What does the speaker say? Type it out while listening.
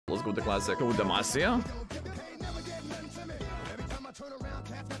let's go with the classic. Go with Demacia.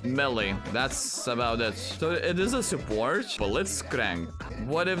 Melee, that's about it. So it is a support. Blitzcrank.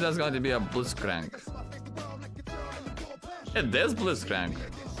 What if that's going to be a Blitzcrank? It is Blitzcrank.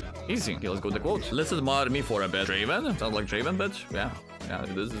 Easy. Okay, let's go with the quote. Let's admire me for a bit. Draven? Sounds like Draven, bitch. Yeah. Yeah,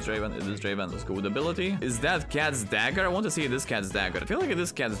 it is Draven. It is Draven. Let's go with ability. Is that Cat's Dagger? I want to see this Cat's Dagger. I feel like it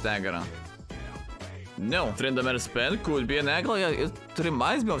is Cat's Dagger. No. Tryndamere Spin could be an angle. Yeah, it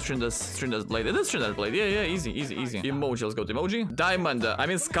reminds me of Trynda's Blade. It is Trynda's Blade. Yeah, easy. Emoji, let's go to emoji. Diamond. I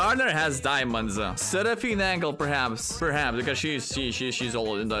mean, Skarner has diamonds. Seraphine angle, perhaps. Perhaps, because she's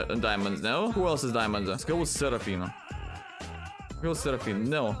all in diamonds, no? Who else is diamonds? Let's go with Seraphine. Go Seraphine.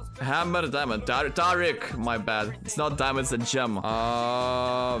 No. Hammer diamond. Taric. My bad. It's not diamond, it's a gem.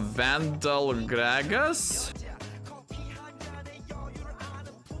 Vandal Gragas.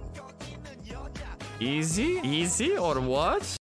 Easy? Easy or what?